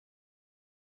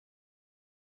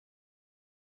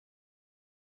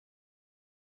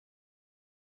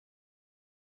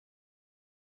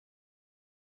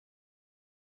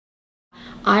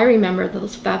I remember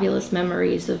those fabulous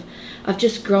memories of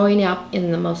just growing up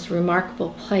in the most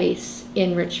remarkable place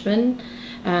in Richmond.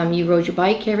 You rode your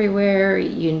bike everywhere,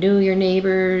 you knew your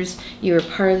neighbors, you were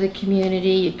part of the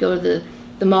community, you'd go to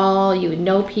the mall, you would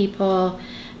know people.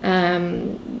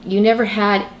 You never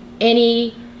had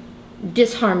any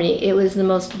disharmony. It was the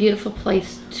most beautiful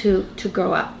place to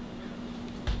grow up.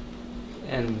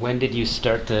 And when did you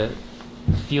start to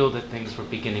feel that things were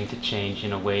beginning to change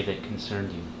in a way that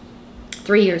concerned you?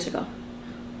 3 years ago.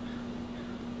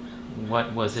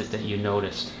 What was it that you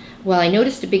noticed? Well, I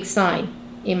noticed a big sign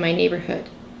in my neighborhood,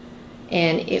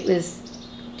 and it was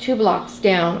 2 blocks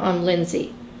down on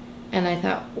Lindsay, and I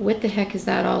thought, what the heck is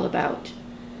that all about?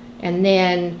 And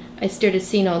then I started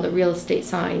seeing all the real estate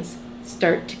signs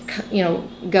start to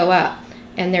go up,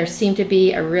 and there seemed to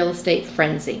be a real estate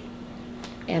frenzy.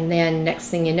 And then next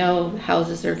thing you know,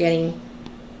 houses are getting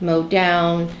mowed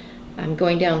down. I'm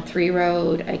going down 3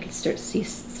 Road. I could start to see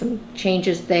some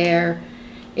changes there.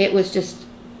 It was just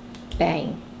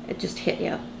bang. It just hit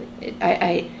you.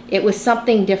 It was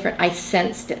something different. I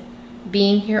sensed it.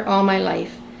 Being here all my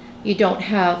life, you don't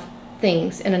have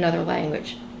things in another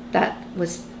language. That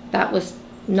was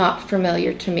not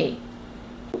familiar to me.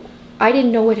 I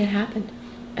didn't know what had happened.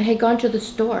 I had gone to the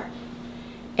store,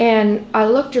 and I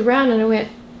looked around and I went,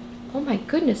 oh my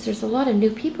goodness, there's a lot of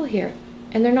new people here,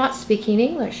 and they're not speaking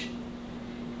English.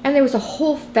 And there was a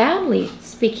whole family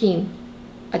speaking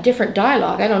a different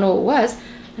dialogue. I don't know what it was.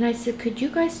 And I said, could you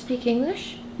guys speak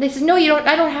English? They said, no, you don't.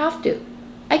 I don't have to.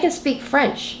 I can speak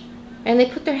French. And they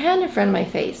put their hand in front of my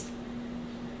face.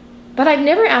 But I've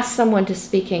never asked someone to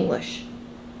speak English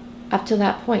up to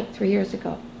that point 3 years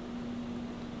ago.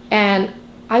 And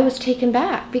I was taken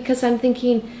back because I'm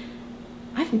thinking,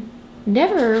 I've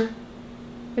never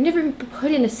been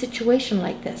put in a situation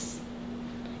like this.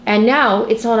 And now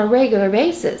it's on a regular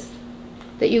basis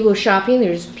that you go shopping,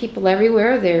 there's people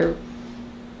everywhere, they're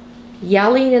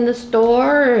yelling in the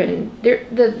store, and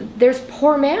there's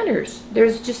poor manners.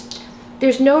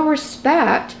 There's no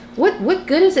respect. What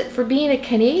good is it for being a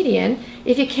Canadian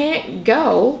if you can't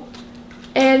go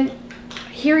and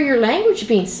hear your language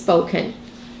being spoken?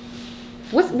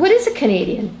 What is a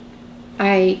Canadian?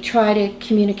 I try to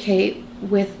communicate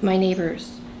with my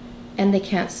neighbors, and they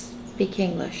can't speak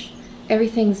English.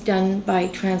 Everything's done by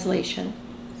translation.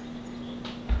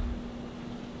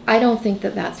 I don't think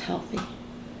that that's healthy.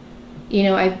 You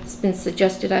know, it's been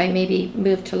suggested I maybe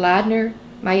move to Ladner.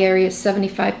 My area is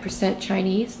 75%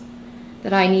 Chinese,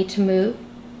 that I need to move.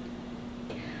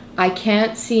 I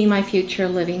can't see my future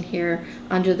living here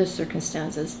under the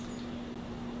circumstances.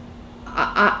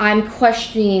 I'm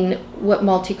questioning what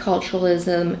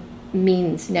multiculturalism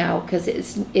means now, because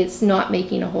it's not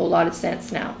making a whole lot of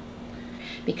sense now.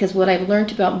 Because what I've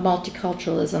learned about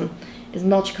multiculturalism is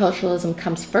multiculturalism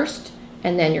comes first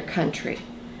and then your country.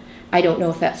 I don't know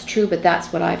if that's true, but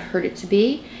that's what I've heard it to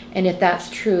be. And if that's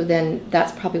true, then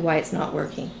that's probably why it's not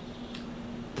working.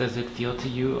 Does it feel to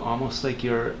you almost like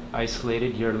you're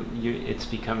isolated? It's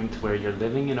becoming to where you're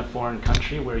living in a foreign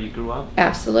country where you grew up?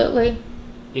 Absolutely.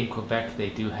 In Quebec, they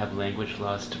do have language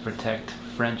laws to protect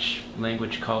French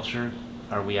language culture.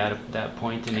 Are we at that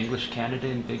point in English Canada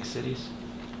in big cities?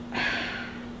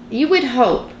 You would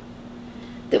hope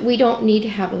that we don't need to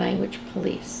have language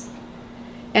police,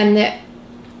 and that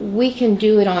we can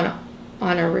do it on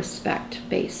a respect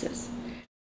basis.